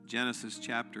Genesis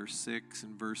chapter 6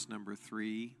 and verse number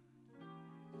 3.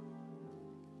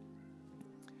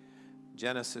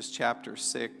 Genesis chapter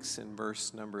 6 and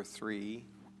verse number 3.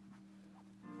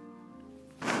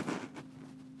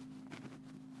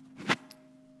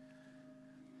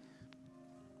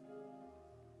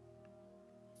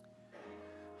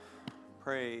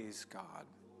 Praise God.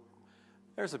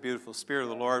 There's a beautiful Spirit of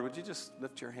the Lord. Would you just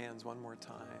lift your hands one more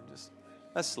time? Just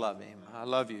let's love Him. I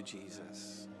love you,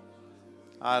 Jesus.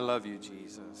 I love you,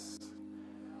 Jesus.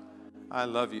 I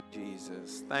love you,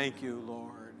 Jesus. Thank you,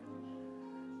 Lord.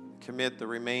 Commit the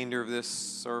remainder of this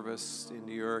service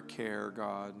into your care,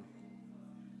 God.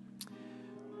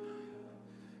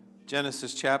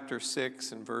 Genesis chapter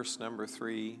 6 and verse number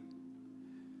 3.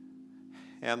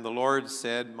 And the Lord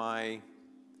said, My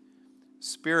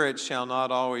spirit shall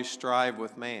not always strive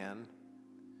with man,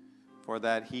 for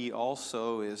that he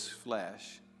also is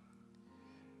flesh.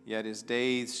 Yet his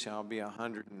days shall be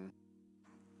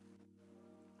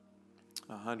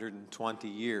 120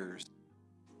 years.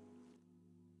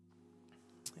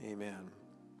 Amen.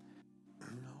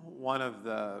 One of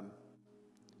the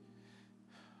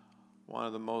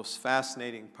most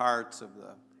fascinating parts of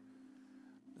the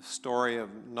story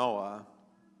of Noah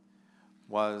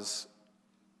was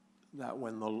that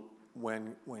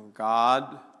when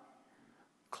God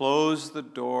closed the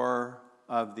door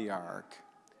of the ark,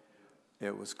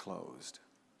 it was closed.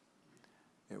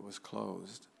 It was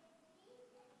closed.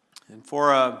 And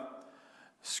for a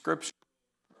scripture,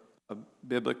 a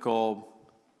biblical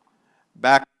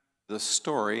back to the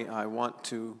story, I want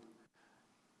to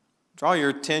draw your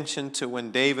attention to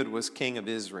when David was king of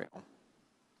Israel.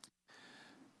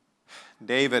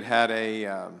 David had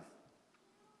a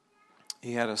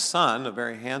son, a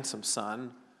very handsome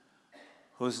son,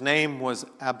 whose name was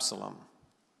Absalom.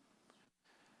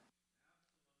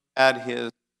 Had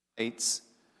his sights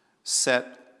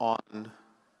set on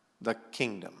the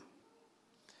kingdom.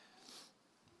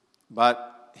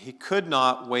 But he could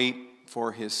not wait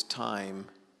for his time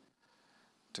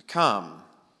to come.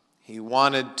 He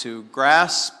wanted to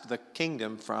grasp the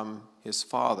kingdom from his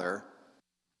father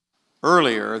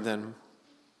earlier than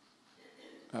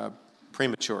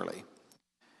prematurely.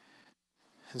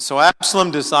 And so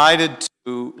Absalom decided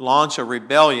to launch a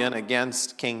rebellion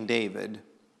against King David.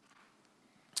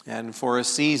 And for a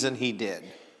season he did.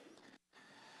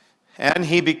 And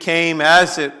he became,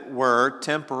 as it were,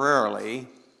 temporarily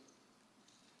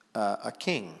a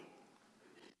king.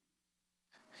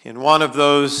 In one of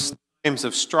those times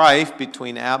of strife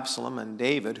between Absalom and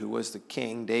David, who was the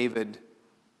king, David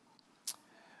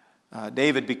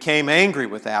became angry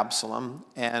with Absalom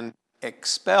and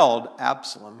expelled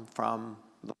Absalom from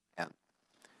the land.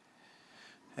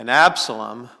 And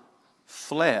Absalom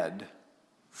fled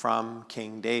from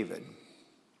King David.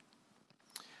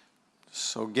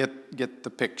 So get the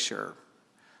picture.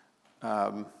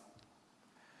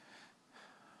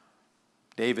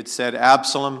 David said,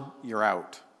 Absalom, you're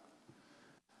out.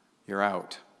 You're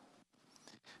out.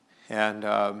 And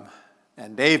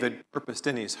David purposed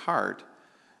in his heart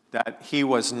that he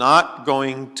was not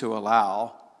going to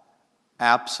allow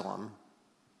Absalom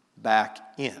back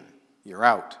in. You're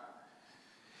out.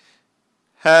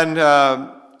 And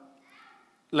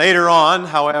later on,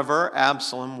 however,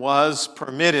 Absalom was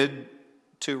permitted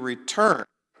to return,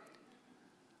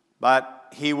 but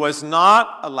he was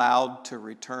not allowed to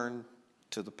return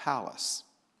to the palace.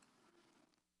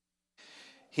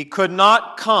 He could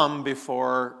not come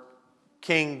before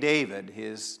King David,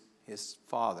 his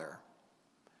father.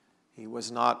 He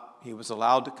was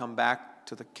allowed to come back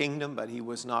to the kingdom, but he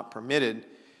was not permitted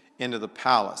into the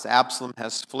palace. Absalom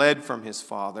has fled from his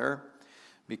father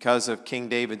because of King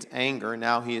David's anger.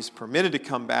 Now he is permitted to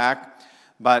come back,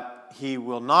 but he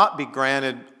will not be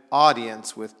granted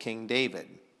audience with King David.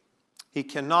 He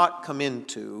cannot come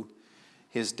into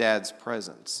his dad's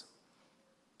presence.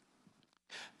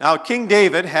 Now, King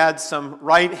David had some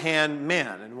right-hand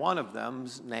men, and one of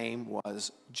them's name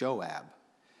was Joab.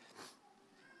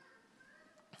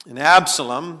 And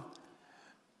Absalom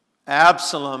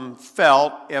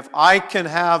felt, if I can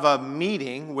have a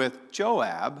meeting with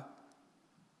Joab,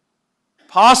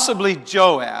 possibly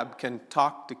Joab can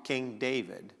talk to King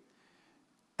David,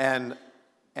 and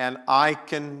I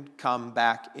can come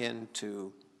back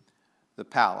into the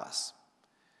palace.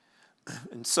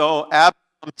 And so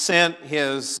Absalom sent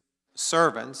his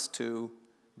servants to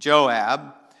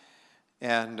Joab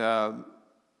and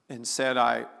said,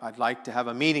 I'd like to have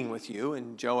a meeting with you.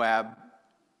 And Joab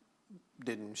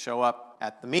didn't show up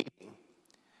at the meeting.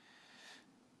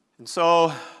 And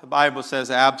so the Bible says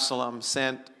Absalom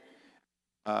sent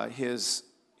his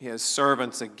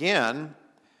servants again,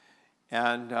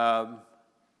 and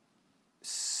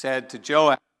said to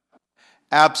Joab,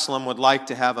 Absalom would like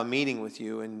to have a meeting with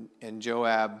you, and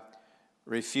Joab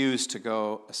refused to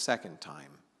go a second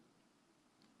time.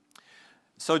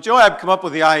 So Joab came up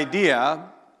with the idea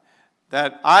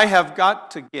that I have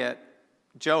got to get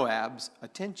Joab's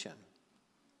attention.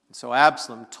 So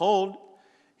Absalom told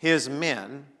his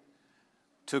men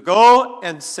to go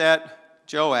and set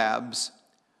Joab's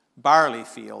barley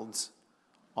fields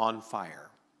on fire.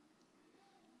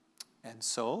 And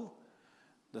so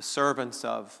the servants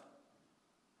of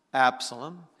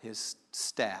Absalom, his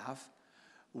staff,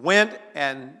 went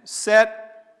and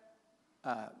set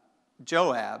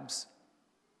Joab's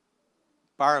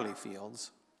barley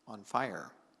fields on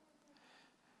fire.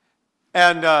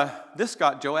 And this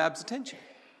got Joab's attention.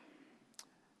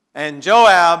 And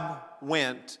Joab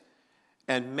went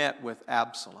and met with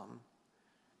Absalom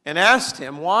and asked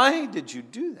him, why did you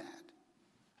do that?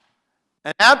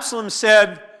 And Absalom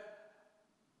said,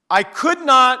 I could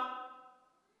not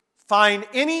find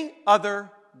any other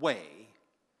way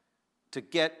to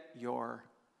get your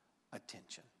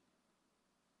attention.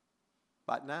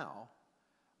 But now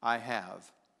I have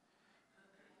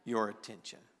your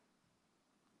attention.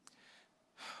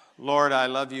 Lord, I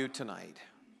love you tonight.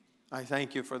 I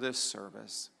thank you for this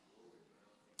service.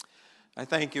 I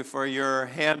thank you for your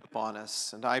hand upon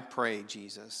us, and I pray,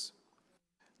 Jesus,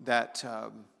 that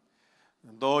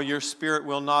though your Spirit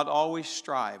will not always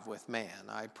strive with man,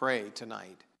 I pray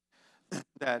tonight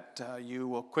that you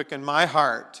will quicken my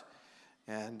heart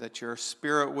and that your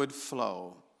Spirit would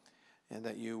flow and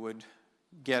that you would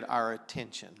get our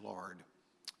attention, Lord,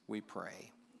 we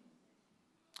pray.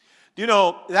 You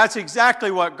know, that's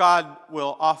exactly what God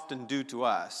will often do to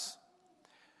us.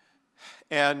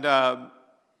 And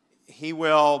he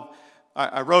will,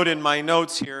 I wrote in my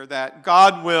notes here that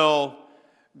God will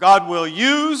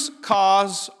use,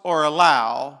 cause, or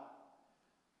allow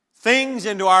things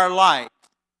into our life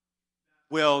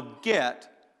will get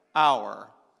our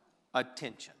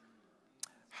attention.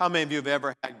 How many of you have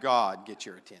ever had God get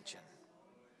your attention?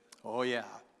 Oh, yeah.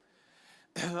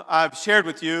 I've shared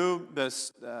with you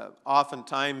this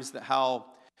oftentimes that how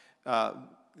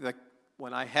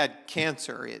when I had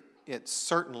cancer, it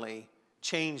certainly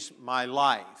changed my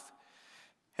life.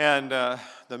 And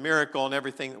the miracle and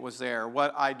everything that was there.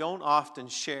 What I don't often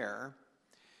share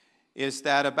is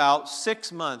that about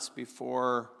 6 months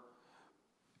before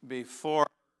I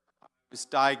was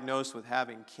diagnosed with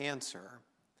having cancer,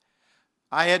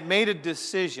 I had made a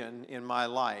decision in my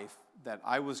life that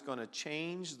I was going to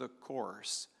change the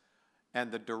course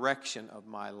and the direction of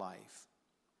my life.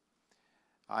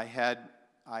 I had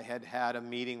had a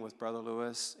meeting with Brother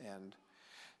Lewis, and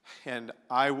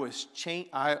I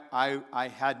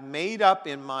had made up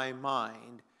in my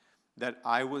mind that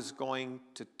I was going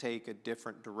to take a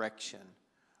different direction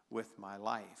with my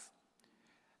life.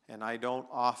 And I don't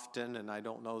often, and I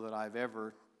don't know that I've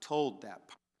ever told that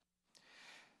part.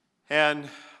 And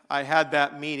I had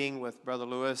that meeting with Brother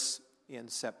Lewis in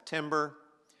September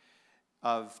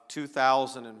of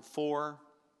 2004.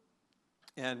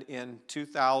 And in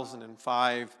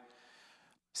 2005,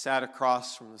 sat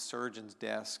across from the surgeon's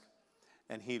desk,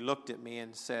 and he looked at me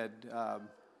and said,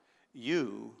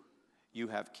 you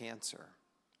have cancer.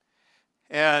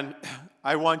 And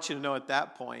I want you to know at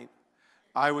that point,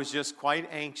 I was just quite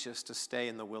anxious to stay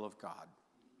in the will of God.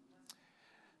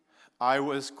 I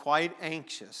was quite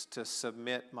anxious to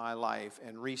submit my life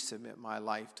and resubmit my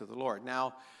life to the Lord.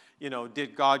 Now, you know,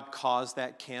 did God cause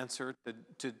that cancer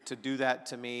to do that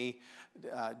to me?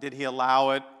 Did he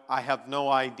allow it? I have no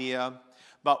idea.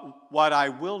 But what I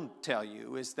will tell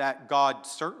you is that God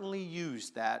certainly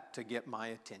used that to get my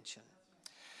attention.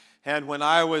 And when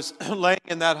I was laying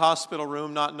in that hospital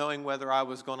room, not knowing whether I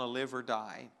was going to live or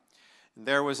die,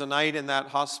 there was a night in that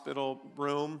hospital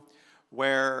room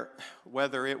where,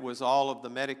 whether it was all of the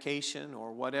medication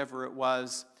or whatever it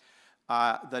was,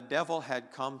 the devil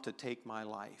had come to take my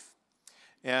life.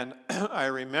 And I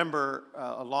remember,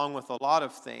 along with a lot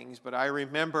of things, but I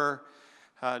remember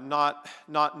not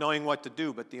knowing what to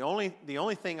do. But the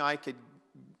only thing I could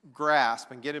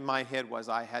grasp and get in my head was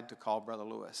I had to call Brother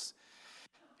Lewis.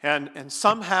 And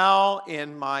somehow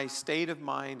in my state of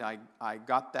mind, I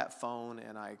got that phone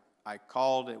and I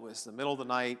called. It was the middle of the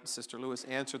night. Sister Lewis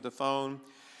answered the phone.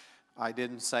 I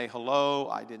didn't say hello.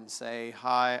 I didn't say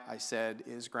hi. I said,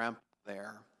 is Grandpa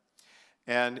there?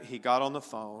 And he got on the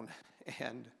phone,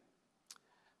 and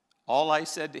all I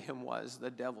said to him was,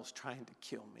 the devil's trying to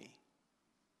kill me.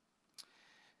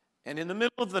 And in the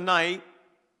middle of the night,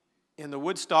 in the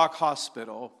Woodstock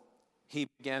Hospital, he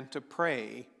began to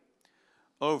pray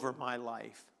over my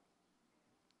life.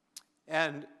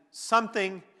 And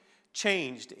something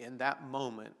changed in that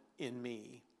moment in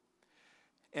me.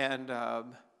 And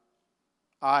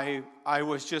I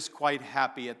was just quite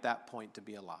happy at that point to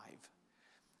be alive.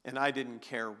 And I didn't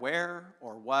care where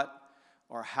or what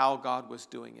or how God was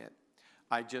doing it.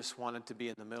 I just wanted to be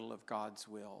in the middle of God's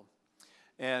will.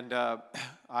 And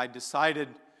I decided,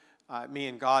 me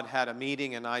and God had a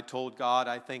meeting, and I told God,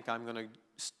 I think I'm going to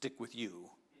stick with you.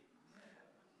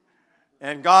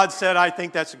 And God said, I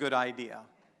think that's a good idea.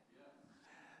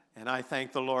 And I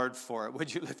thank the Lord for it.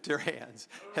 Would you lift your hands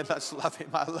and let's love Him?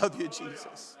 I love you,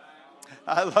 Jesus.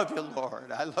 I love you,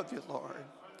 Lord. I love you, Lord.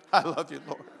 I love you,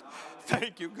 Lord.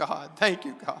 Thank you, God. Thank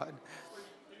you, God.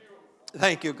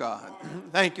 Thank you, God.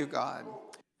 Thank you, God.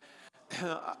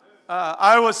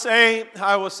 I will say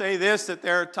this, that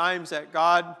there are times that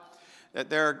God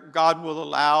will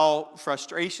allow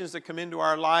frustrations to come into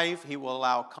our life. He will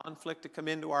allow conflict to come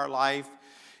into our life.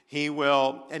 He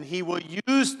will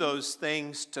use those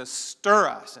things to stir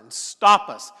us and stop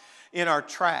us in our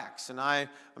tracks. And I'm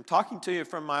talking to you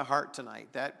from my heart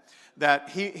tonight that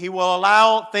he will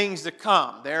allow things to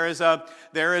come. There is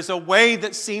a way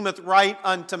that seemeth right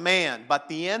unto man, but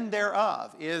the end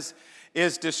thereof is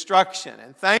destruction.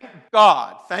 And thank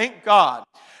God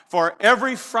for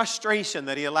every frustration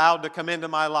that He allowed to come into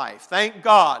my life. Thank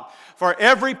God for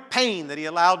every pain that He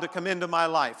allowed to come into my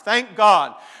life. Thank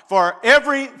God for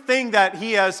everything that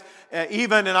He has, He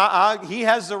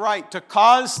has the right to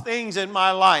cause things in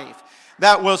my life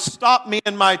that will stop me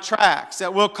in my tracks,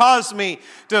 that will cause me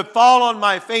to fall on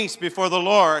my face before the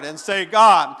Lord and say,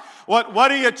 God,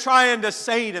 what are you trying to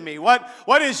say to me? What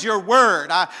is your word?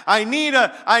 I need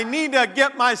to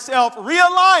get myself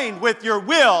realigned with your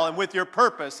will and with your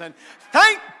purpose. And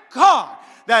thank God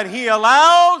that He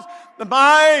allows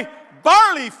my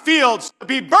barley fields to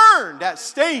be burned at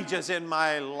stages in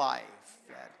my life.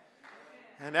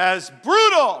 And as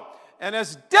brutal and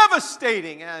as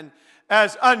devastating and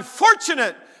as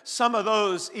unfortunate some of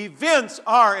those events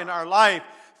are in our life,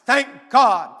 thank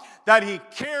God that He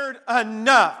cared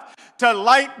enough to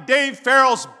light Dave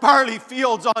Farrell's barley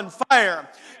fields on fire,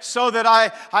 so that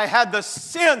I had the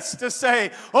sense to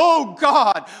say, oh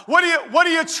God, what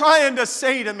are you trying to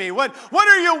say to me? What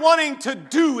are you wanting to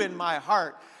do in my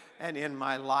heart and in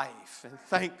my life? And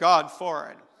thank God for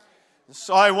it.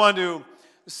 So I want to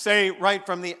say right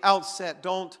from the outset,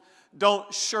 don't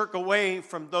shirk away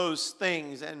from those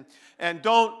things, and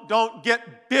don't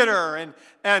get bitter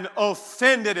and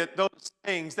offended at those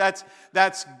things. That's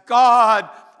God.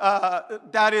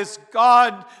 That is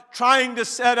God trying to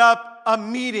set up a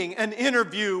meeting, an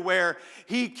interview where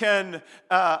He can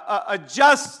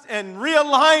adjust and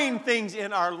realign things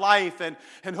in our life. And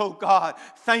oh God,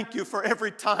 thank you for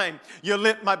every time you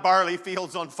lit my barley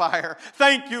fields on fire.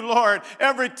 Thank you, Lord,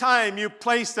 every time you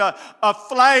placed a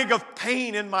flag of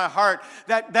pain in my heart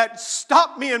that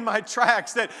stopped me in my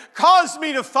tracks, that caused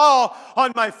me to fall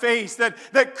on my face,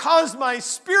 that caused my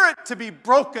spirit to be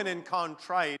broken and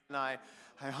contrite. And I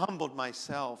humbled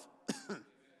myself.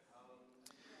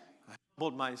 I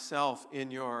humbled myself in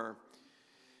your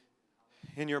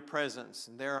presence.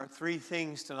 And there are three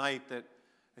things tonight that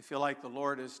I feel like the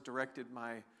Lord has directed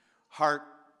my heart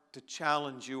to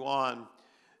challenge you on,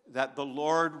 that the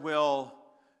Lord will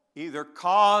either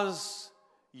cause,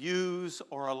 use,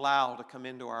 or allow to come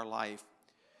into our life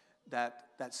that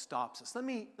stops us. Let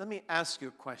me ask you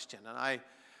a question, and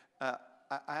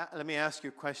let me ask you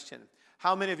a question.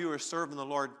 How many of you are serving the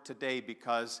Lord today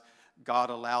because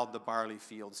God allowed the barley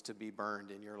fields to be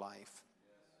burned in your life?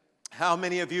 How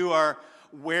many of you are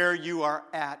where you are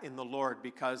at in the Lord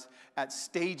because at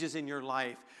stages in your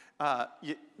life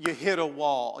you hit a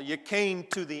wall, you came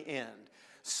to the end?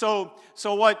 So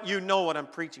what I'm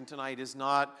preaching tonight is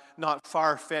not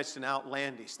far-fetched and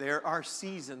outlandish. There are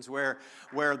seasons where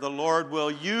the Lord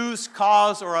will use,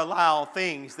 cause, or allow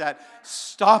things that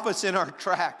stop us in our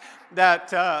track.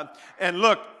 And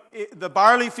look, the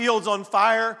barley fields on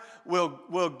fire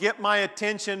will get my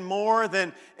attention more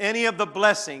than any of the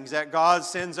blessings that God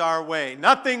sends our way.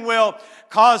 Nothing will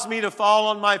cause me to fall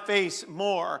on my face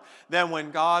more than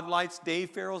when God lights Dave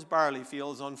Farrell's barley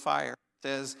fields on fire.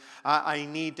 Says, I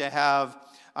need to have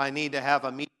a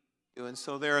meeting with you. And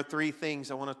so there are three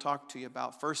things I want to talk to you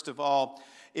about. First of all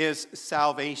is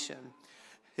salvation.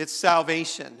 It's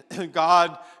salvation.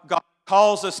 God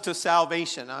calls us to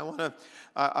salvation. I want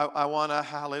to,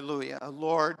 hallelujah.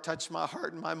 Lord, touch my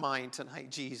heart and my mind tonight,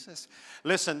 Jesus.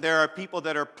 Listen, there are people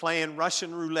that are playing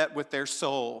Russian roulette with their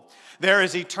soul. There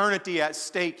is eternity at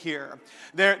stake here.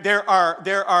 We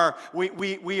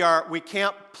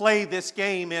can't play this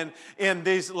game in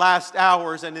these last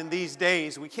hours and in these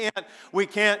days. We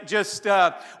just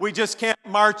can't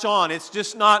march on. It's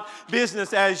just not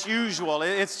business as usual.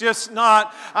 It's just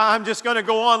not, I'm just going to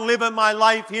go on living my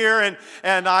life here,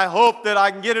 and I hope that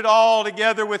I can get it all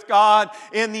together with God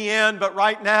in the end. But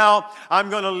right now, I'm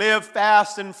going to live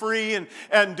fast and free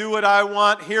and do what I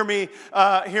want. Hear me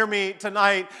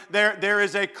tonight. There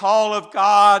is a call of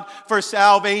God for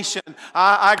salvation.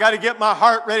 I got to get my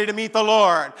heart ready to meet the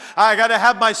Lord. I got to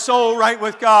have my soul right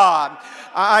with God.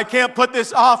 I can't put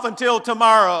this off until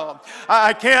tomorrow.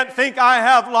 I can't think I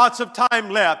have lots of time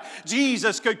left.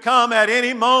 Jesus could come at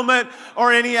any moment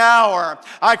or any hour.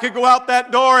 I could go out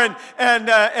that door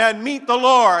and meet the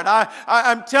Lord.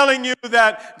 I'm telling you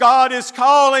that God is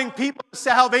calling people to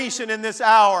salvation in this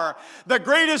hour. The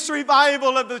greatest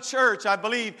revival of the church, I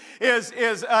believe,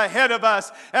 is ahead of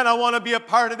us, and I want to be a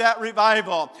part of that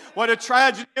revival. What a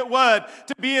tragedy it would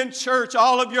to be in church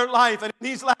all of your life, and in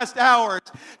these last hours,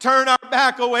 turn our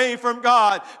back away from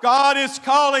God. God is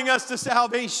calling us to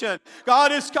salvation.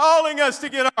 God is calling us to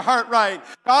get our heart right.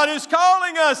 God is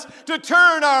calling us to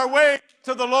turn our way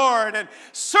to the Lord and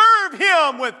serve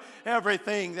Him with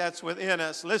everything that's within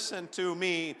us. Listen to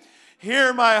me.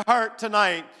 Hear my heart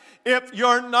tonight. If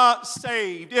you're not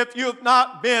saved, if you've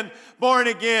not been born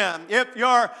again, if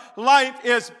your life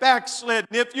is backslidden,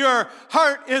 if your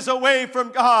heart is away from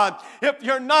God, if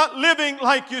you're not living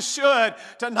like you should,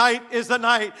 tonight is the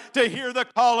night to hear the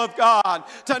call of God.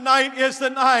 Tonight is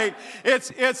the night. It's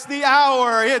the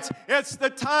hour. It's the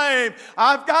time.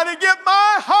 I've got to get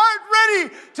my heart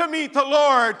ready to meet the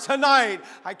Lord tonight.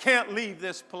 I can't leave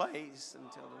this place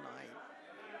until tonight.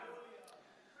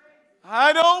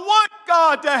 I don't want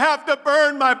God to have to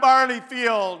burn my barley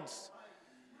fields,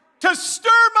 to stir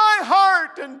my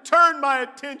heart and turn my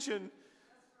attention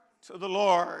to the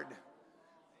Lord.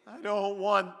 I don't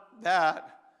want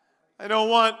that. I don't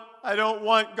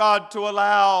want God to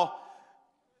allow,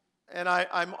 and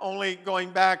I'm only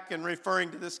going back and referring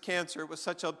to this cancer. It was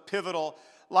such a pivotal,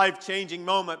 life-changing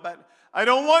moment, but I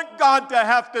don't want God to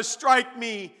have to strike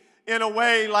me in a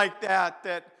way like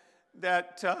that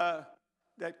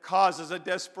causes a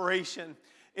desperation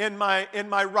in my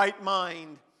right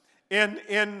mind,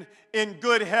 in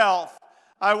good health.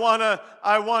 I want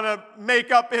to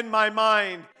make up in my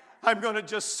mind, I'm going to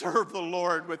just serve the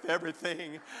Lord with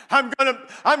everything. I'm going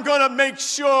to make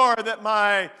sure that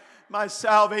my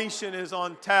salvation is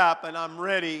on tap and I'm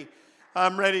ready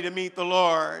to meet the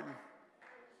Lord.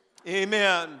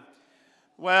 Amen.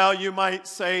 Well, you might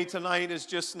say tonight is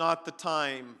just not the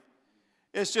time.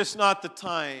 It's just not the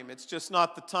time. It's just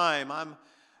not the time.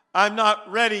 I'm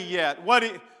not ready yet. What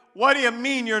do you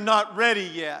mean you're not ready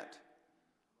yet?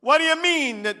 What do you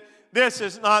mean that this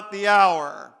is not the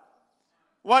hour?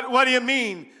 What do you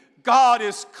mean? God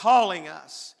is calling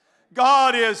us.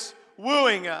 God is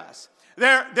wooing us.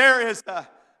 There is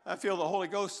I feel the Holy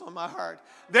Ghost on my heart.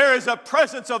 There is a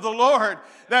presence of the Lord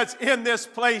that's in this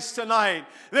place tonight.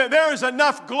 There is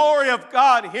enough glory of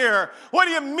God here. What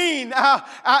do you mean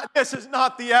this is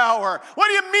not the hour? What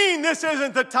do you mean this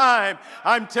isn't the time?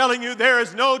 I'm telling you, there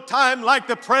is no time like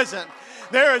the present.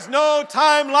 There is no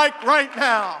time like right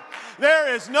now.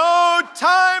 There is no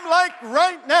time like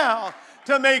right now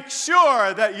to make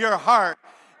sure that your heart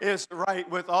is right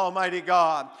with Almighty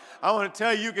God. I want to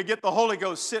tell you, you could get the Holy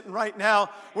Ghost sitting right now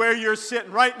where you're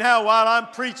sitting right now while I'm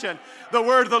preaching. The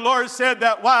word of the Lord said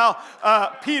that while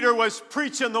Peter was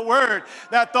preaching the word,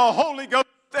 that the Holy Ghost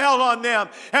fell on them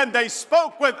and they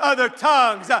spoke with other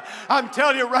tongues. I'm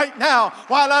telling you right now,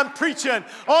 while I'm preaching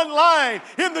online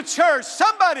in the church,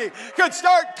 somebody could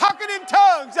start talking in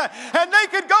tongues and they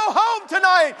could go home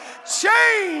tonight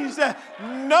changed,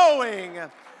 knowing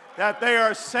that they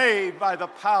are saved by the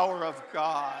power of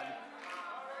God.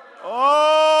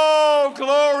 Oh,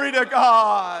 glory to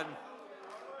God.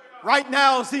 Right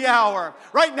now is the hour.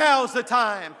 Right now is the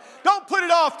time. Don't put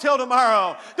it off till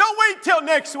tomorrow. Don't wait till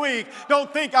next week.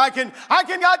 Don't think I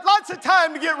got lots of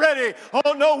time to get ready.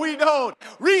 Oh, no, we don't.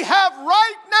 We have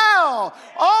right now.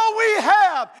 All we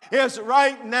have is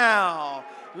right now.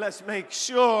 Let's make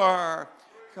sure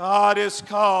God is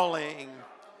calling.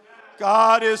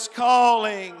 God is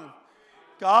calling.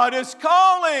 God is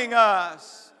calling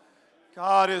us.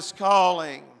 God is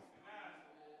calling.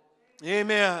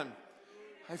 Amen.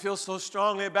 I feel so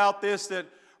strongly about this that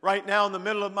right now in the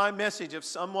middle of my message, if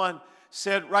someone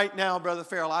said, right now, Brother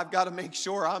Ferrell, I've got to make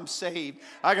sure I'm saved.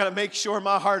 I got to make sure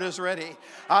my heart is ready.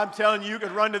 I'm telling you, you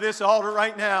could run to this altar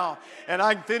right now, and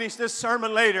I can finish this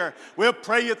sermon later. We'll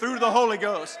pray you through to the Holy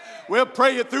Ghost. We'll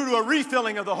pray you through to a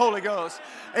refilling of the Holy Ghost.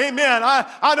 Amen.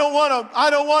 I don't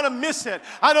want to miss it.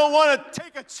 I don't want to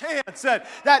take a chance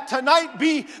that tonight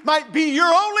might be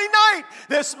your only night.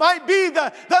 This might be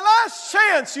the last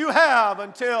chance you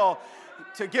have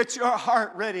to get your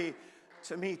heart ready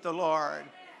to meet the Lord.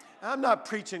 I'm not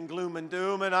preaching gloom and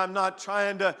doom, and I'm not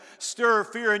trying to stir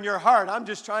fear in your heart. I'm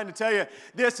just trying to tell you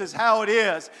this is how it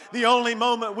is. The only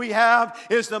moment we have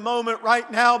is the moment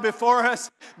right now before us.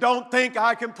 Don't think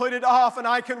I can put it off and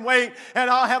I can wait and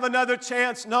I'll have another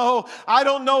chance. No, I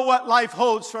don't know what life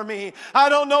holds for me. I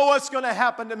don't know what's going to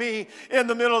happen to me in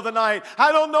the middle of the night.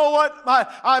 I don't know what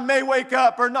I may wake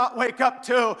up or not wake up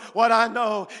to. What I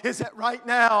know is that right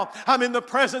now I'm in the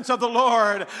presence of the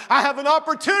Lord. I have an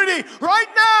opportunity right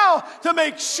now to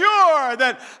make sure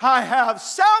that I have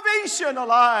salvation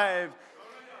alive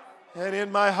and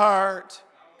in my heart.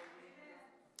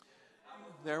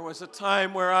 There was a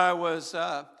time where I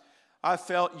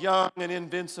felt young and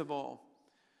invincible.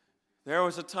 There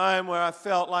was a time where I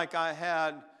felt like I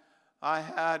had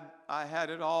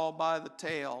it all by the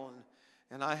tail,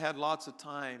 and I had lots of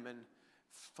time. And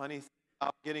funny thing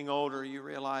about getting older, you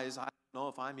realize I don't know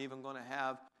if I'm even going to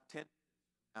have 10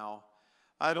 now.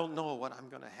 I don't know what I'm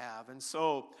going to have. And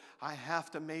so I have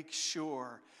to make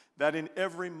sure that in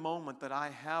every moment that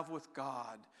I have with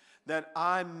God, that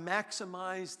I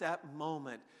maximize that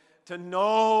moment to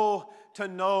know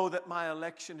that my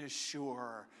election is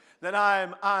sure, that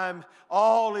I'm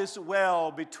all is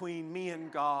well between me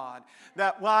and God,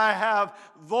 that I have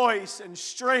voice and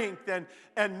strength and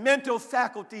mental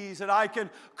faculties, that I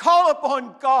can call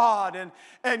upon God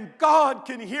and God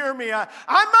can hear me. I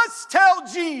must tell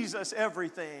Jesus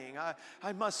everything.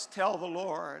 I must tell the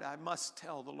Lord. I must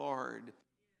tell the Lord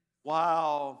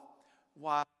while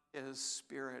His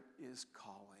Spirit is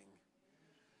calling.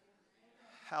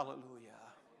 Hallelujah.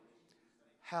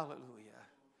 Hallelujah.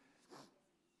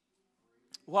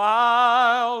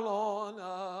 While on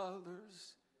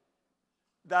others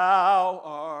thou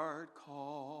art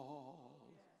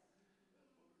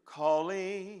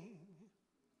calling,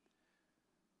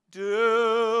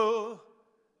 do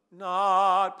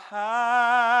not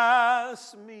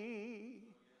pass me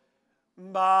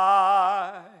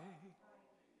by.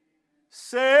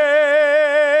 Savior,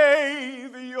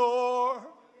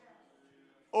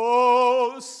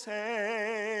 oh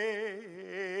Savior,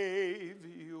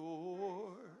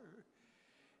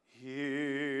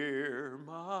 hear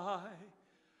my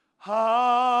humble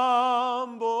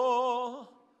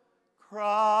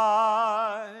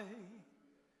cry,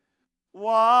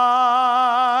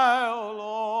 while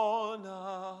on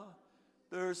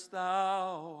others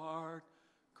thou art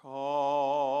calling.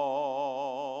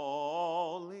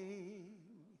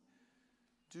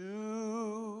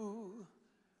 Do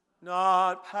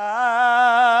not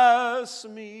pass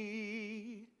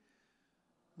me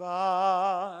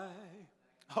by.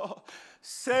 Oh,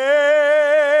 Savior,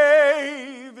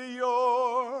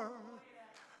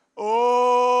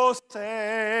 oh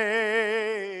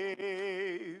Savior,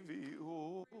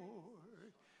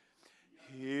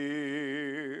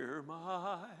 hear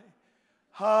my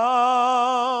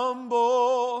humble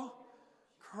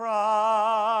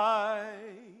cry,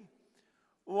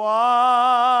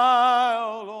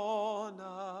 while on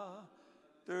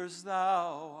others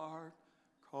thou art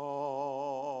calling.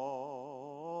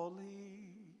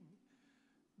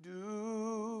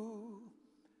 Do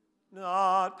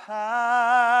not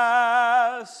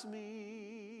pass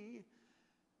me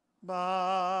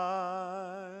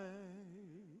by.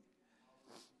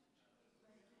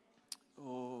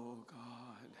 Oh God,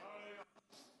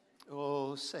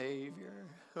 oh Savior,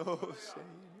 oh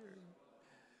Savior,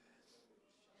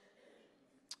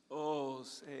 oh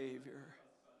Savior,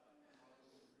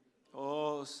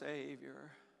 oh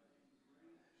Savior.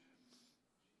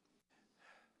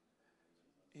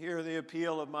 Hear the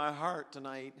appeal of my heart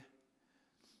tonight.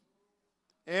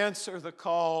 Answer the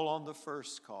call on the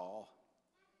first call.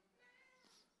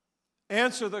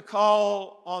 Answer the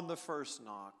call on the first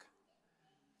knock.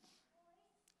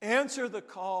 Answer the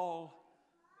call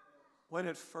when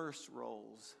it first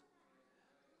rolls.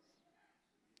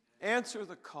 Answer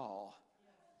the call.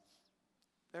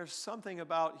 There's something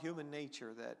about human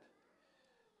nature that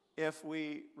if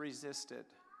we resist it,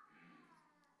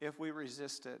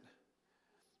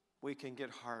 we can get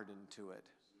hardened to it.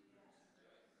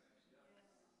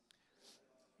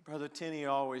 Brother Tinney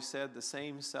always said the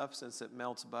same substance that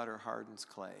melts butter hardens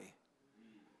clay.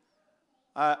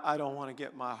 I don't want to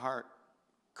get my heart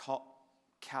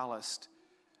calloused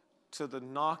to the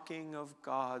knocking of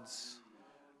God's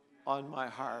on my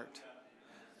heart.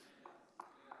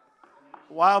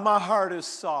 While my heart is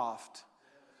soft,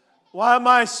 while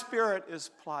my spirit is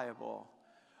pliable,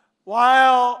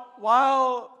 while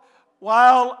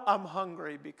I'm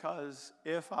hungry, because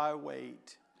if I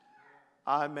wait,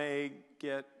 I may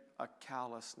get a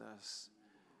callousness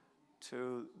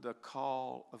to the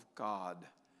call of God,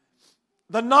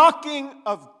 the knocking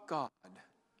of God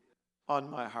on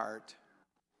my heart.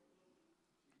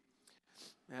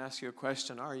 Let me ask you a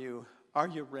question. Are you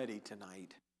ready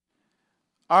tonight?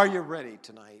 Are you ready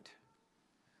tonight?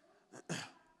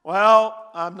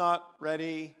 Well, I'm not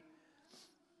ready.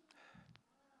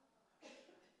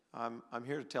 I'm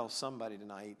here to tell somebody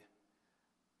tonight,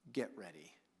 get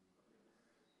ready.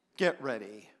 Get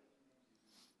ready.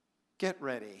 Get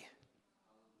ready.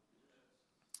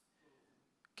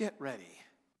 Get ready.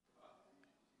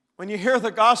 When you hear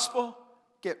the gospel,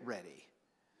 get ready.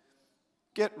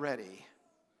 Get ready.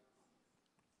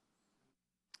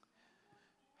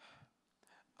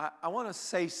 I want to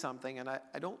say something, and I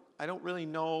don't really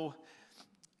know.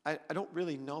 I don't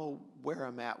really know where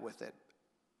I'm at with it.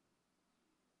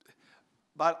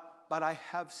 But I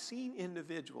have seen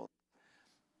individuals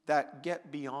that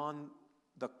get beyond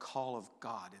the call of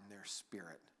God in their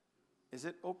spirit. Is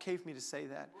it okay for me to say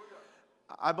that?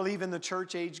 I believe in the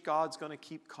church age, God's going to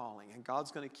keep calling, and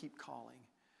God's going to keep calling.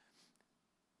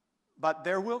 But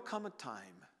there will come a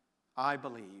time, I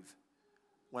believe,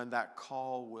 when that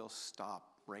call will stop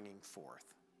ringing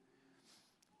forth.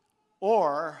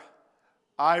 Or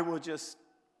I will just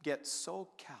get so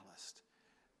calloused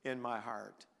in my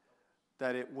heart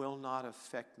that it will not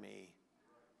affect me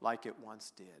like it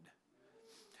once did.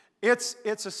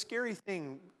 It's a scary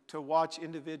thing to watch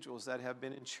individuals that have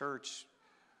been in church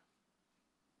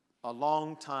a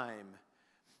long time,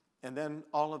 and then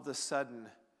all of a sudden,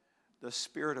 the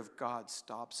Spirit of God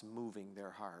stops moving their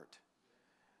heart.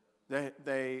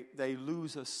 They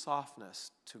lose a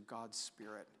softness to God's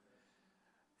Spirit.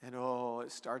 And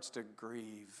it starts to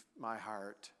grieve my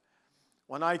heart.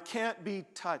 When I can't be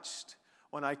touched,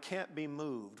 when I can't be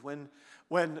moved, when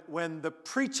the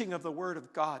preaching of the Word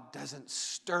of God doesn't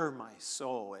stir my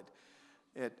soul,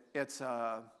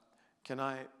 can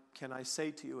I say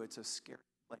to you, it's a scary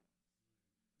place.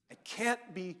 I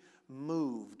can't be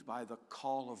moved by the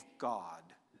call of God.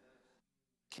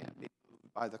 Can't be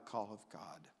moved by the call of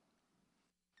God.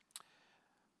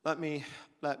 Let me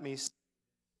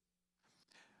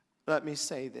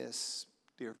say this,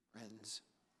 dear friends.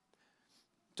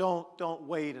 Don't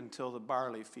wait until the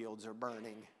barley fields are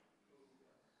burning.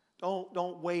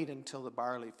 Don't wait until the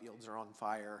barley fields are on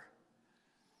fire.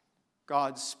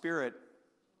 God's Spirit,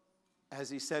 as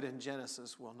He said in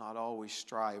Genesis, will not always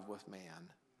strive with man.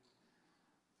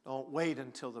 Don't wait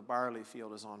until the barley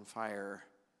field is on fire.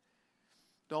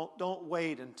 Don't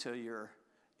wait until you're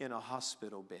in a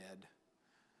hospital bed.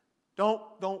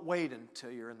 Don't wait until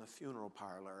you're in the funeral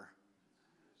parlor.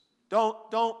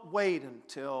 Don't wait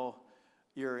until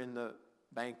you're in the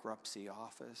bankruptcy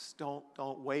office.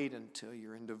 Don't wait until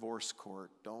you're in divorce court.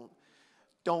 Don't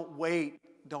wait.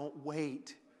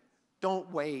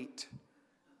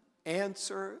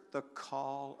 Answer the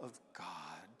call of God.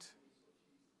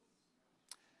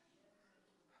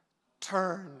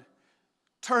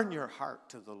 Turn your heart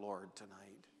to the Lord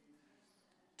tonight.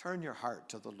 Turn your heart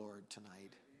to the Lord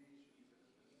tonight.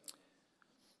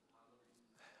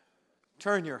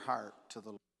 Turn your heart to the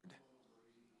Lord.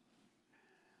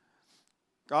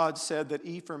 God said that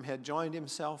Ephraim had joined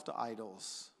himself to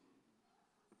idols.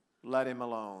 Let him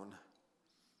alone.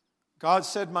 God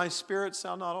said, my spirit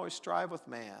shall not always strive with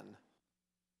man.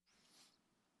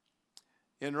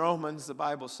 In Romans, the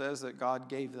Bible says that God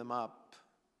gave them up,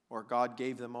 or God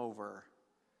gave them over.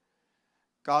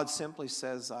 God simply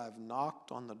says, I've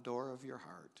knocked on the door of your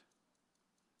heart.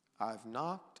 I've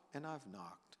knocked and I've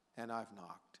knocked and I've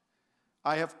knocked.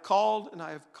 I have called and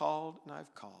I have called and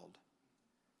I've called.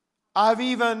 I've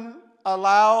even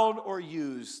allowed or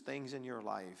used things in your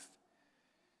life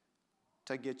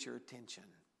to get your attention,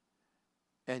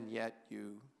 and yet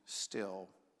you still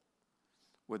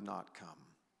would not come.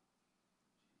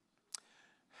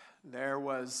 There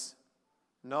was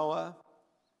Noah,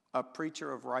 a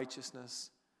preacher of righteousness,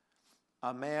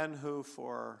 a man who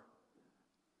for,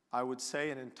 I would say,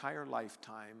 an entire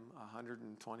lifetime,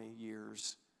 120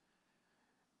 years,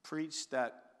 preached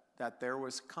that there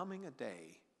was coming a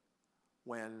day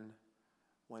when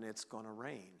it's going to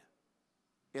rain.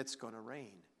 It's going to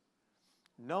rain.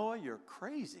 Noah, you're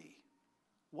crazy.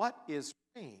 What is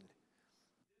rain?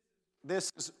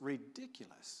 This is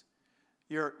ridiculous.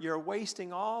 You're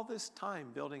wasting all this time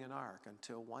building an ark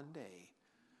until one day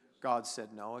God said,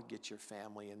 Noah, get your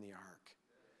family in the ark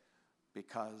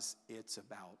because it's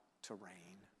about to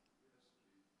rain.